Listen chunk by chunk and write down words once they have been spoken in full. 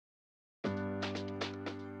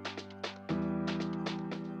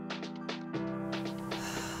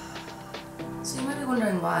So you might be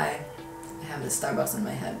wondering why I have this Starbucks on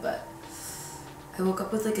my head, but I woke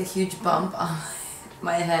up with like a huge bump on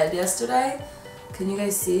my head yesterday. Can you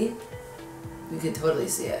guys see? You could totally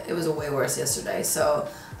see it. It was way worse yesterday. So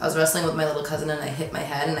I was wrestling with my little cousin and I hit my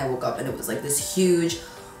head and I woke up and it was like this huge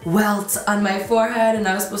welt on my forehead, and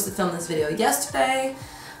I was supposed to film this video yesterday,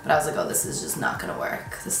 but I was like, oh, this is just not gonna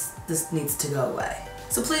work. This needs to go away.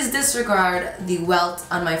 So please disregard the welt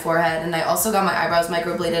on my forehead. And I also got my eyebrows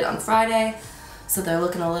microbladed on Friday, so they're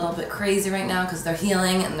looking a little bit crazy right now because they're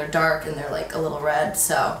healing and they're dark and they're like a little red.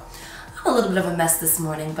 So I'm a little bit of a mess this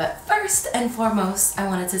morning, but first and foremost, I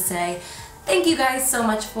wanted to say thank you guys so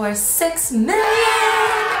much for 6 million!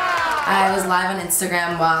 I was live on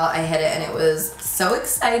Instagram while I hit it and it was so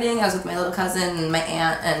exciting. I was with my little cousin and my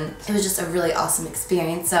aunt and it was just a really awesome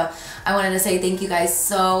experience. So I wanted to say thank you guys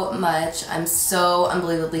so much. I'm so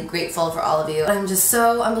unbelievably grateful for all of you. I'm just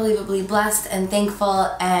so unbelievably blessed and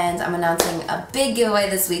thankful, and I'm announcing a big giveaway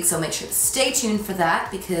this week, so make sure to stay tuned for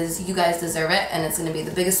that because you guys deserve it and it's going to be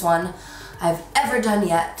the biggest one I've ever done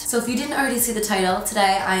yet. So if you didn't already see the title,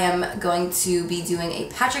 today I am going to be doing a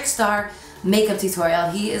Patrickstarrr makeup tutorial.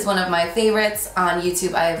 He is one of my favorites on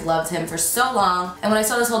YouTube. I have loved him for so long, and when I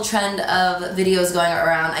saw this whole trend of videos going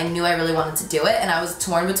around, I knew I really wanted to do it, and I was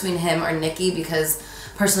torn between him or Nikki because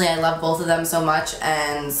personally I love both of them so much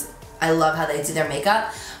and I love how they do their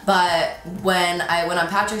makeup. But when I went on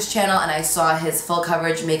Patrick's channel and I saw his full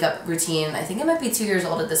coverage makeup routine, I think it might be 2 years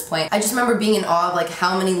old at this point, I just remember being in awe of like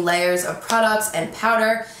how many layers of products and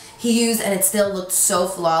powder he used, and it still looked so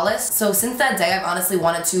flawless. So since that day, I've honestly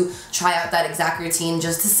wanted to try out that exact routine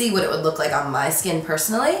just to see what it would look like on my skin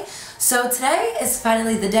personally. So today is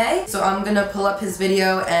finally the day. So I'm gonna pull up his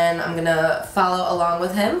video and I'm gonna follow along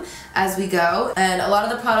with him as we go. And a lot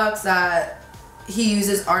of the products that he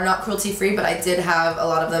uses are not cruelty free, but I did have a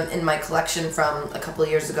lot of them in my collection from a couple of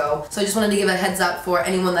years ago. So I just wanted to give a heads up for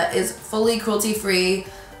anyone that is fully cruelty free.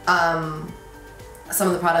 Some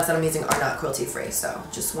of the products that I'm using are not cruelty free, so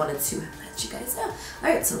just wanted to let you guys know.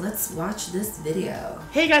 Alright, so let's watch this video.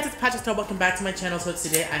 Hey guys, it's Patrickstarrr. Welcome back to my channel. So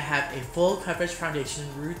today I have a full coverage foundation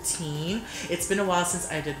routine. It's been a while since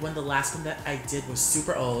I did one. The last one that I did was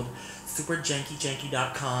super old, super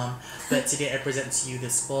janky.com, but today I present to you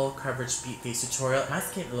this full coverage beat face tutorial. My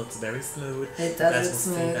skin looks very smooth. It does look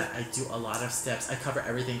smooth. You guys will see that I do a lot of steps. I cover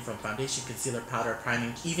everything from foundation, concealer, powder,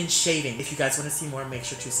 priming, even shaving. If you guys want to see more, make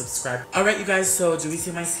sure to subscribe. Alright you guys, so do we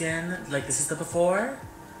see my skin? Like, this is the before,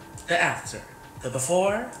 the after. The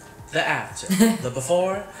before, the after. The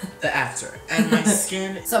before, the after. And my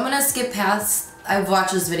skin... So I'm gonna skip past, I've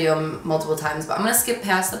watched this video multiple times, but I'm gonna skip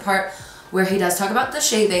past the part where he does talk about the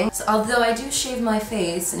shaving. So although I do shave my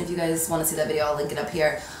face, and if you guys want to see that video, I'll link it up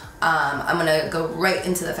here. I'm gonna go right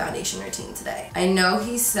into the foundation routine today. I know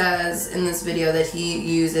he says in this video that he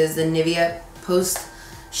uses the Nivea Post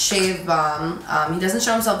Shave Balm. He doesn't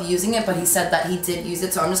show himself using it, but he said that he did use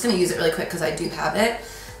it, so I'm just gonna use it really quick because I do have it.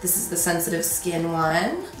 This is the sensitive skin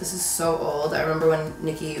one. This is so old. I remember when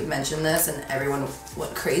Nikki mentioned this and everyone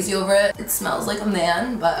went crazy over it. It smells like a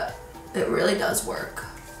man, but it really does work.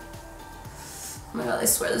 Oh my god, I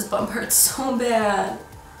swear this bump hurts so bad.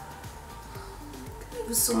 It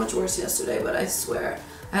was so much worse yesterday, but I swear.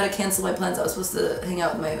 I had to cancel my plans. I was supposed to hang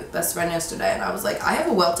out with my best friend yesterday, and I was like, I have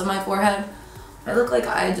a welt on my forehead. I look like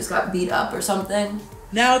I just got beat up or something.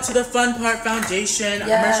 Now to the fun part, foundation. Yes. I'm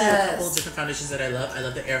gonna show you a couple of different foundations that I love. I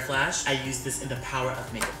love the Air Flash. I use this in the Power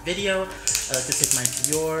of Makeup video. I like to take my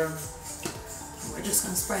Dior. We're just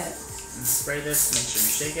gonna spray it. And spray this, make sure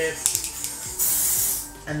you shake it.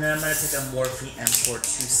 And then I'm going to take a Morphe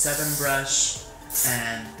M427 brush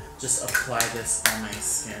and just apply this on my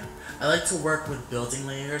skin. I like to work with building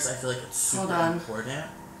layers. I feel like it's super important.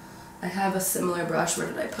 I have a similar brush. Where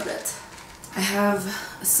did I put it? I have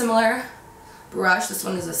a similar brush. This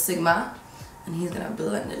one is a Sigma, and he's going to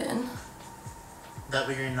blend it in. That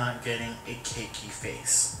way you're not getting a cakey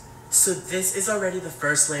face. So this is already the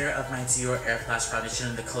first layer of my Dior Air Flash foundation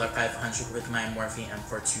in the color 500 with my Morphe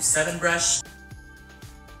M427 brush.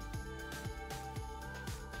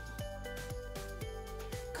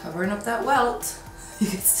 Covering up that welt. You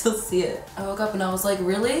can still see it. I woke up and I was like,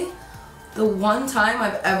 really? The one time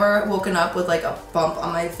I've ever woken up with like a bump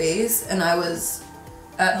on my face, and I was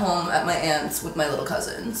at home at my aunt's with my little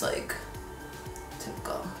cousins. Like,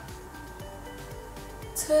 typical.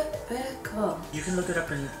 Typical. You can look it up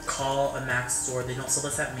and call a MAC store. They don't sell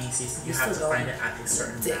this at Macy's. You have to find it at a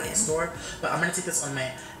certain MAC store. But I'm going to take this on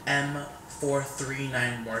my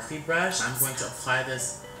M439 Morphe brush. I'm going to apply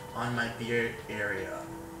this on my beard area.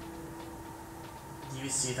 Do you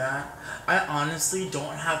see that? I honestly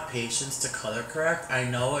don't have patience to color correct. I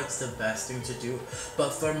know it's the best thing to do,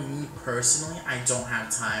 but for me personally, I don't have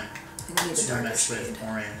time to mess with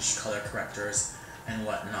orange color correctors and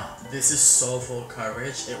whatnot. This is so full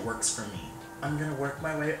coverage, it works for me. I'm gonna work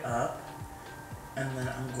my way up, and then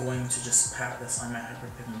I'm going to just pat this on my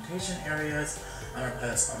hyperpigmentation areas. I'm gonna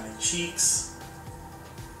pat this on my cheeks.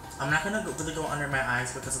 I'm not gonna really go under my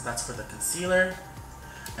eyes because that's for the concealer.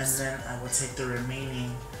 And then I will take the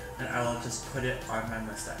remaining and I will just put it on my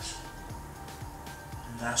mustache.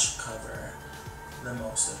 And that should cover the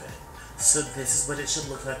most of it. So this is what it should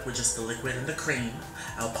look like with just the liquid and the cream.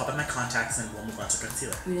 I'll pop in my contacts and we'll move on to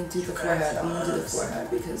concealer. We didn't do the forehead. I'm gonna do the forehead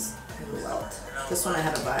because I blew out. This one I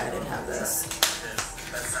had to buy, I didn't have this.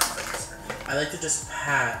 I like to just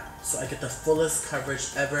pat so I get the fullest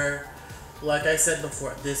coverage ever. Like I said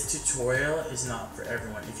before, this tutorial is not for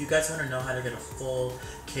everyone. If you guys want to know how to get a full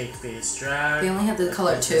cake face drag, they only had the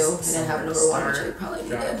color 2. They didn't have number 1, which they probably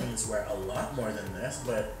needed. Drag queens wear a lot more than this,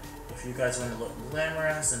 but if you guys want to look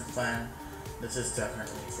glamorous and fun, this is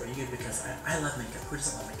definitely for you because I love makeup. Who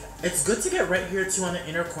doesn't love makeup? It's good to get right here too on the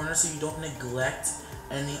inner corner so you don't neglect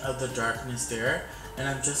any of the darkness there. And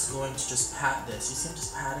I'm just going to just pat this. You see I'm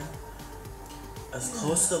just patting as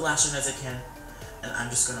close to the lash line as I can, and I'm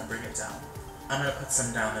just gonna bring it down. I'm gonna put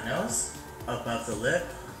some down the nose, above the lip.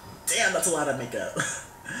 Damn, that's a lot of makeup.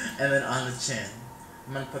 And then on the chin.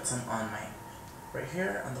 I'm gonna put some on my, right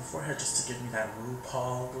here on the forehead just to give me that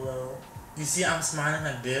RuPaul glow. You see I'm smiling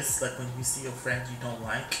like this, like when you see a friend you don't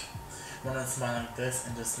like. You wanna smile like this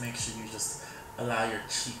and just make sure you just allow your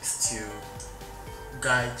cheeks to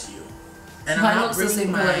guide you. And I'm not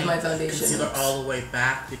bringing my concealer all the way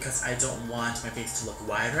back because I don't want my face to look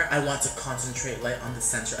wider. I want to concentrate light on the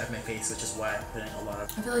center of my face, which is why I'm putting a lot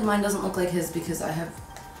of... I feel like mine doesn't look like his because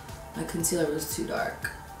my concealer was too dark.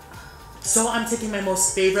 So I'm taking my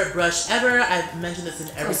most favorite brush ever. I've mentioned this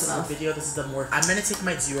in every single video. This is the more... I'm going to take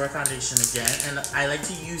my Dior foundation again, and I like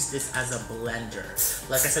to use this as a blender.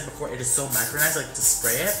 Like I said before, it is so micronized, I like to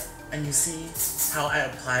spray it. And you see how I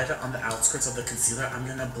applied it on the outskirts of the concealer? I'm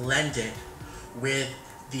going to blend it with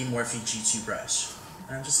the Morphe G2 brush.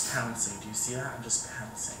 And I'm just pouncing. Do you see that? I'm just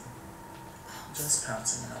pouncing. Just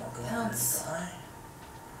pouncing, and I will go underneath the eye.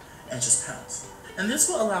 And just pounce. And this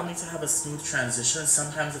will allow me to have a smooth transition.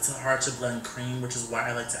 Sometimes it's hard to blend cream, which is why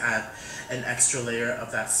I like to add an extra layer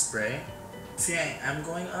of that spray. See, I am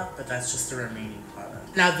going up, but that's just the remaining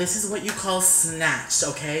product. Now, this is what you call snatched,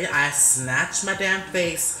 okay? I snatched my damn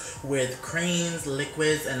face with creams,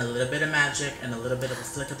 liquids, and a little bit of magic, and a little bit of a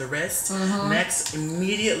flick of the wrist. Next,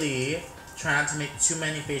 immediately, try not to make too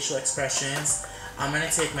many facial expressions. I'm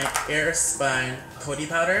gonna take my Airspun Coty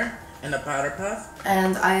powder and a powder puff.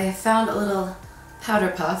 And I found a little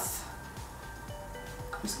powder puff.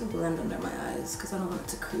 I'm just gonna blend under my eyes because I don't want it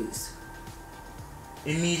to crease.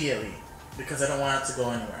 Immediately, because I don't want it to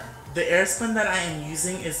go anywhere. The Airspun that I am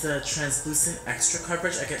using is the translucent extra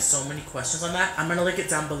coverage. I get so many questions on that. I'm gonna link it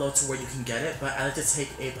down below to where you can get it, but I like to take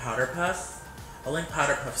a powder puff. I'll link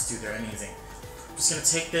powder puffs too, they're amazing. I'm just gonna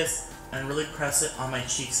take this and really press it on my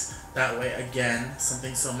cheeks. That way, again,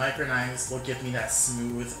 something so micronized will give me that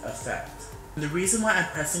smooth effect. And the reason why I'm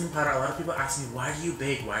pressing powder, a lot of people ask me, why do you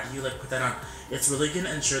bake? Why do you like put that on? It's really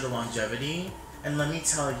gonna ensure the longevity. And let me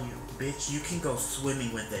tell you, bitch, you can go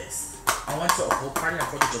swimming with this. I went to a pool party on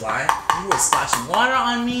 4th of July. You were splashing water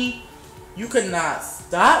on me. You could not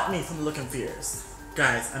stop me from looking fierce.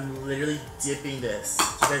 Guys, I'm literally dipping this. Do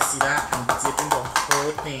you guys see that? I'm dipping the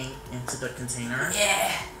whole thing into the container.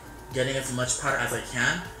 Yeah. Getting as much powder as I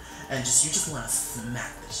can. And you just want to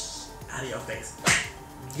smack the shit out of your face.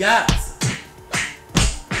 Yes!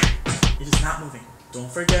 It is not moving. Don't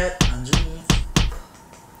forget, underneath.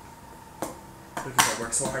 Because I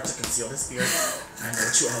work so hard to conceal this beard. I know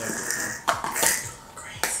what you all are doing.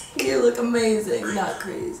 Crazy. You look amazing, not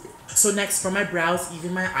crazy. So next, for my brows,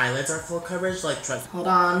 even my eyelids are full coverage. Like, trust. Hold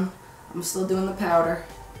on, I'm still doing the powder.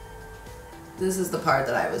 This is the part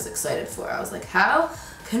that I was excited for. I was like, how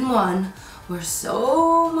can one wear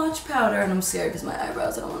so much powder? And I'm scared because my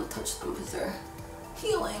eyebrows, I don't want to touch them because they're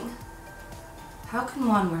healing. How can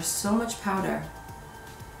one wear so much powder?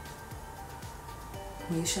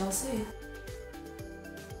 We shall see.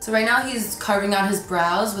 So right now he's carving out his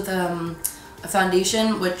brows with a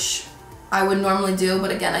foundation, which I would normally do, but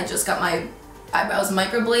again, I just got my eyebrows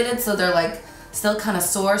microbladed, so they're like still kind of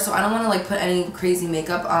sore, so I don't want to like put any crazy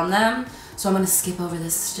makeup on them. So I'm going to skip over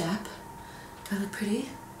this step. Do I look pretty?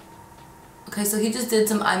 Okay, so he just did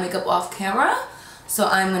some eye makeup off camera, so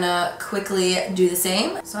I'm going to quickly do the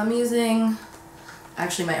same. So I'm using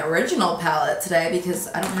actually my original palette today because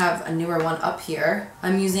I don't have a newer one up here.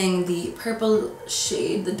 I'm using the purple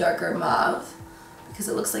shade, the darker mauve, because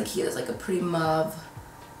it looks like he has like a pretty mauve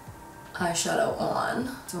eyeshadow on.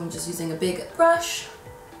 So I'm just using a big brush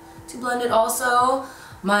to blend it. Also,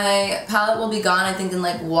 my palette will be gone I think in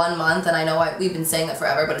like 1 month, and I know we've been saying it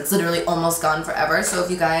forever, but it's literally almost gone forever. So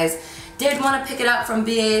if you guys did want to pick it up from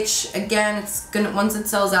BH, again, it's gonna, once it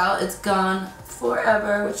sells out, it's gone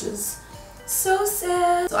forever, which is so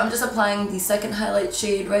sad. So I'm just applying the second highlight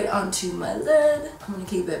shade right onto my lid. I'm gonna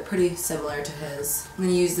keep it pretty similar to his. I'm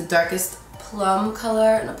gonna use the darkest plum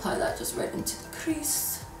color and apply that just right into the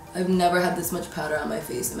crease. I've never had this much powder on my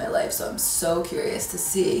face in my life, so I'm so curious to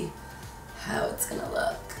see how it's gonna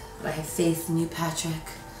look. But I have faith in you, Patrick.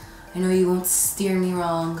 I know you won't steer me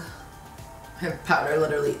wrong. I have powder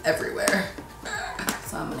literally everywhere.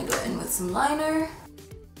 So I'm gonna go in with some liner.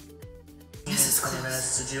 This is 20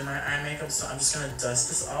 minutes to do my eye makeup, so I'm just gonna dust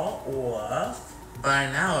this all off.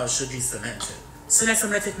 By now, it should be cemented. So next, I'm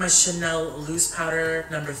gonna take my Chanel loose powder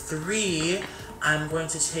number 3. I'm going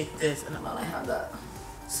to take this, and I have that.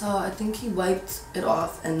 So I think he wiped it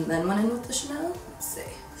off and then went in with the Chanel. Let's see.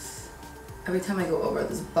 Every time I go over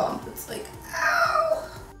this bump, it's like, ow!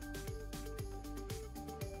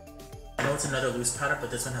 I know it's another loose powder, but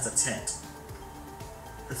this one has a tint.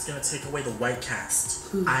 It's gonna take away the white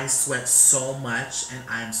cast. Ooh. I sweat so much and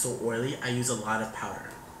I'm so oily, I use a lot of powder.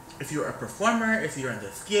 If you're a performer, if you're in the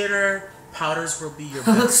theater, powders will be your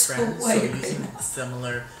best friend. So using a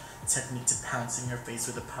similar technique to pouncing your face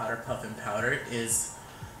with a powder puff and powder is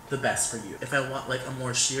the best for you. If I want like a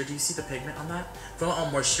more sheer, do you see the pigment on that? If I want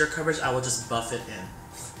a more sheer coverage, I will just buff it in.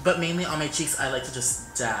 But mainly on my cheeks, I like to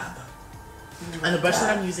just dab. And the brush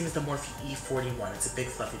that I'm using is the Morphe E41. It's a big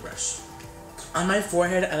fluffy brush. On my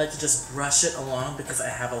forehead, I like to just brush it along because I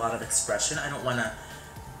have a lot of expression. I don't want to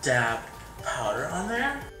dab powder on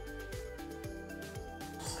there.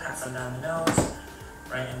 Just pat some down the nose,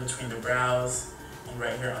 right in between the brows, and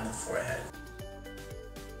right here on the forehead.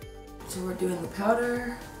 So we're doing the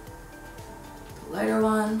powder, the lighter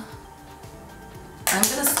one. I'm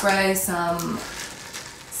gonna spray some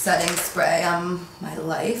setting spray on my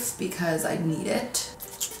life because I need it.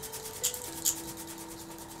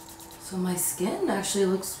 So my skin actually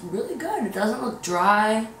looks really good. It doesn't look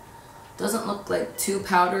dry, doesn't look like too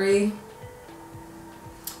powdery.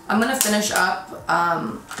 I'm gonna finish up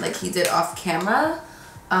like he did off camera,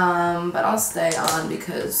 but I'll stay on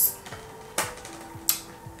because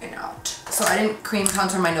I'm out. So I didn't cream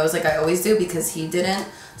contour my nose like I always do because he didn't.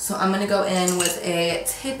 So I'm gonna go in with a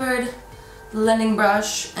tapered blending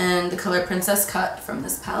brush and the color Princess Cut from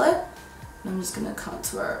this palette. And I'm just gonna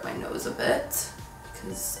contour my nose a bit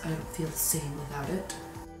because I don't feel the same without it.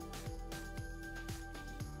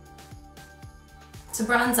 To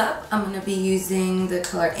bronze up, I'm gonna be using the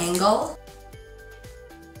color Angle.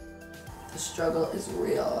 The struggle is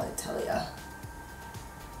real, I tell ya.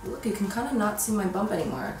 Look, you can kind of not see my bump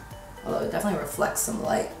anymore. Although it definitely reflects some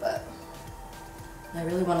light, but I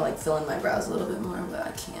really want to like fill in my brows a little bit more, but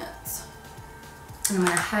I can't. And I'm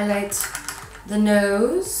gonna highlight the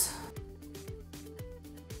nose.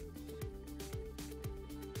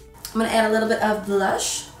 I'm gonna add a little bit of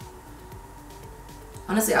blush.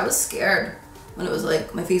 Honestly, I was scared when it was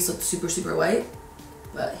like my face looked super, super white,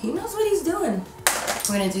 but he knows what he's doing.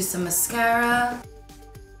 We're gonna do some mascara.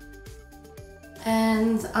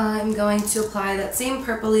 And I'm going to apply that same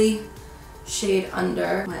purpley shade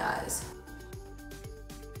under my eyes.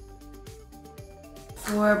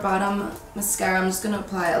 For bottom mascara, I'm just gonna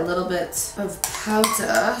apply a little bit of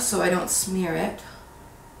powder so I don't smear it.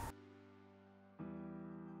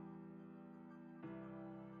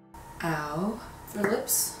 Ow. For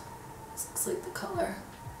lips, this looks like the color.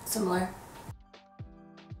 Similar.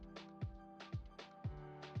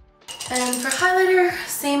 And for highlighter,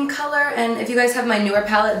 same color. And if you guys have my newer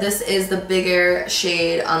palette, this is the bigger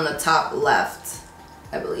shade on the top left,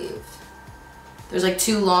 I believe. There's like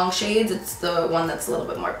 2 long shades. It's the one that's a little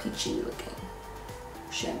bit more peachy looking.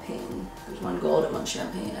 Champagne. There's one gold and one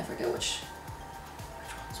champagne. I forget which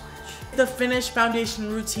one's which. The finished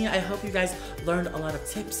foundation routine. I hope you guys learned a lot of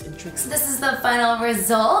tips and tricks. This is the final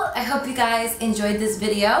result. I hope you guys enjoyed this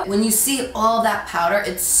video. When you see all that powder,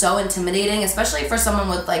 it's so intimidating, especially for someone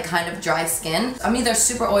with like kind of dry skin. I'm either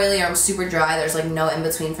super oily or I'm super dry. There's like no in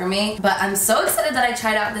between for me. But I'm so excited that I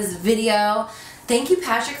tried out this video. Thank you,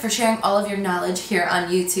 Patrick, for sharing all of your knowledge here on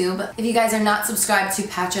YouTube. If you guys are not subscribed to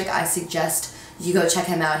Patrick, I suggest you go check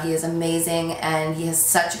him out. He is amazing and he has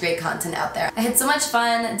such great content out there. I had so much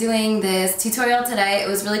fun doing this tutorial today. It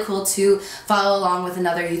was really cool to follow along with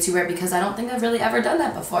another YouTuber because I don't think I've really ever done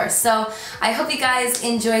that before. So I hope you guys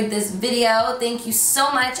enjoyed this video. Thank you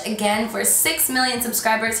so much again for 6 million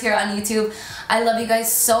subscribers here on YouTube. I love you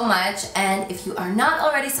guys so much, and if you are not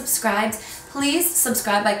already subscribed, please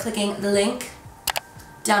subscribe by clicking the link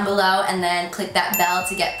down below and then click that bell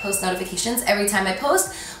to get post notifications every time I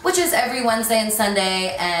post, which is every Wednesday and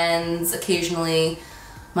Sunday and occasionally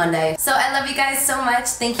Monday. So I love you guys so much.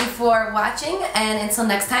 Thank you for watching, and until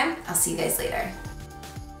next time, I'll see you guys later.